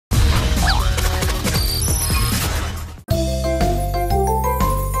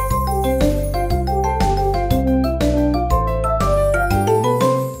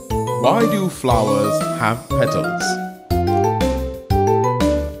Why do flowers have petals?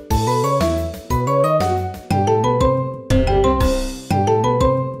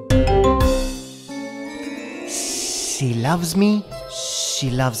 She loves me, she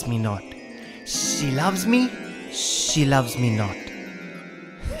loves me not. She loves me, she loves me not.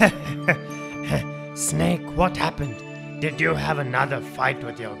 Snake, what happened? Did you have another fight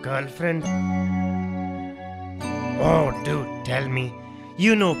with your girlfriend? Oh, dude, tell me.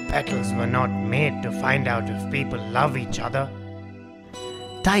 You know petals were not made to find out if people love each other.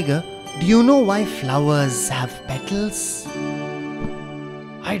 Tiger, do you know why flowers have petals?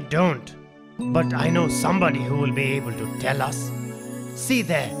 I don't, but I know somebody who will be able to tell us. See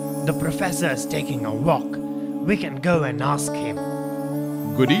there, the professor is taking a walk. We can go and ask him.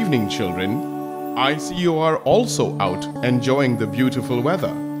 Good evening, children. I see you are also out enjoying the beautiful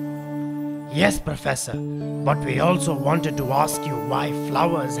weather. Yes, Professor, but we also wanted to ask you why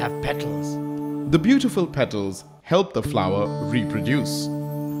flowers have petals. The beautiful petals help the flower reproduce.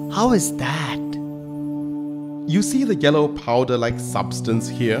 How is that? You see the yellow powder-like substance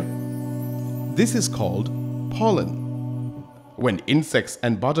here? This is called pollen. When insects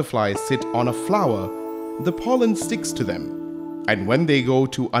and butterflies sit on a flower, the pollen sticks to them. And when they go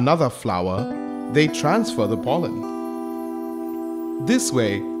to another flower, they transfer the pollen. This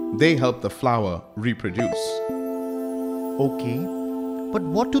way, they help the flower reproduce. Okay, but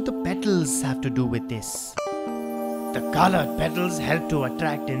what do the petals have to do with this? The colored petals help to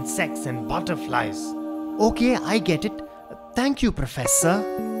attract insects and butterflies. Okay, I get it. Thank you, Professor.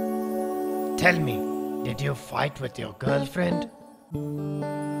 Tell me, did you fight with your girlfriend?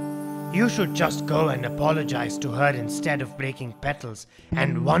 You should just go and apologize to her instead of breaking petals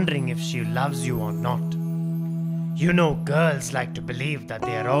and wondering if she loves you or not. You know, girls like to believe that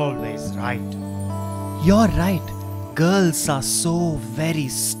they are always right. You're right. Girls are so very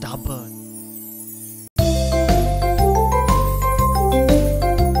stubborn.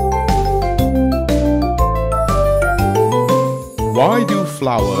 Why do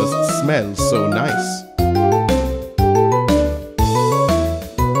flowers smell so nice?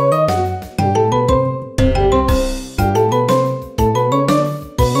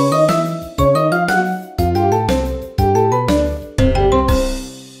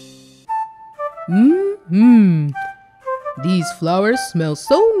 These flowers smell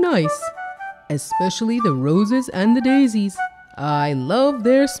so nice, especially the roses and the daisies. I love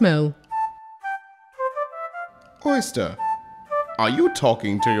their smell. Oyster, are you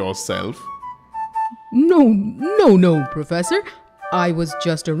talking to yourself? No, Professor. I was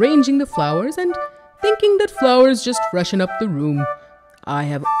just arranging the flowers and thinking that flowers just freshen up the room. I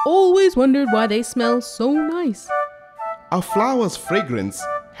have always wondered why they smell so nice. A flower's fragrance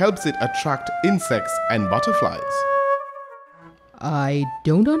helps it attract insects and butterflies. I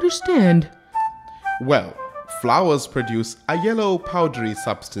don't understand. Well, flowers produce a yellow powdery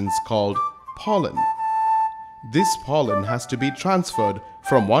substance called pollen. This pollen has to be transferred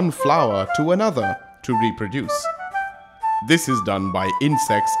from one flower to another to reproduce. This is done by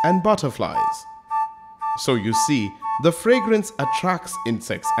insects and butterflies. So you see, the fragrance attracts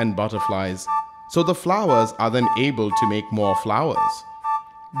insects and butterflies, so the flowers are then able to make more flowers.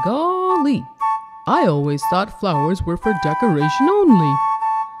 Golly, I always thought flowers were for decoration only.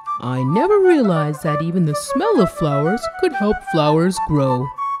 I never realized that even the smell of flowers could help flowers grow.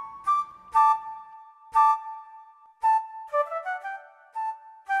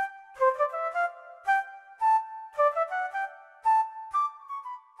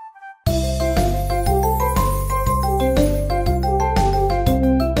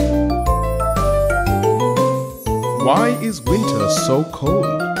 Why is winter so cold?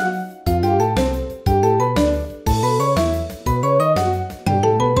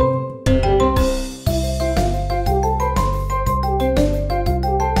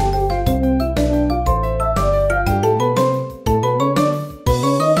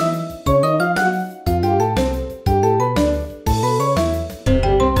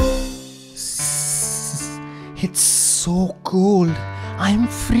 It's so cold. I'm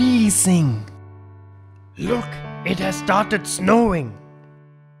freezing. Look, it has started snowing.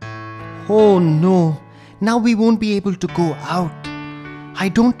 Oh no, now we won't be able to go out. I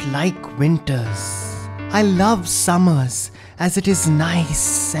don't like winters. I love summers as it is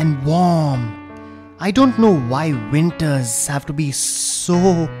nice and warm. I don't know why winters have to be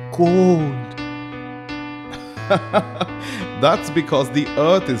so cold. That's because the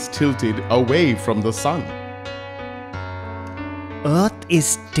earth is tilted away from the sun. Earth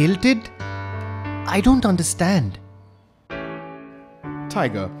is tilted? I don't understand.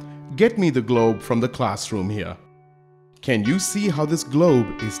 Tiger, get me the globe from the classroom here. Can you see how this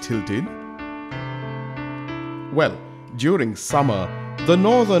globe is tilted? Well, during summer, the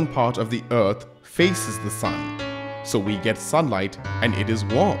northern part of the earth faces the sun, so we get sunlight and it is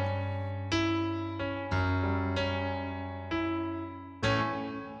warm.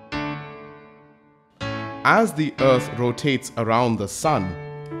 As the earth rotates around the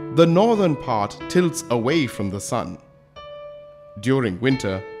sun, the northern part tilts away from the sun. During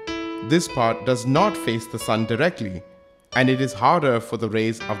winter, this part does not face the sun directly, and it is harder for the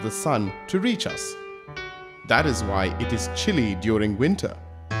rays of the sun to reach us. That is why it is chilly during winter.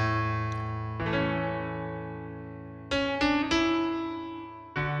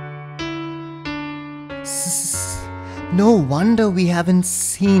 No wonder we haven't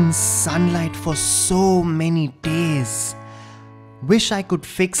seen sunlight for so many days. Wish I could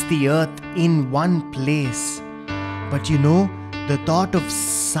fix the earth in one place. But you know, the thought of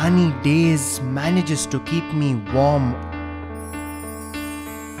sunny days manages to keep me warm.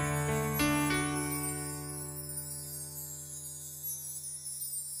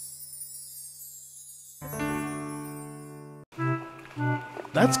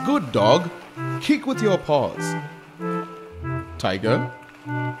 That's good, dog. Kick with your paws. Tiger,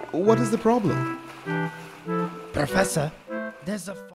 what is the problem? Professor, there's a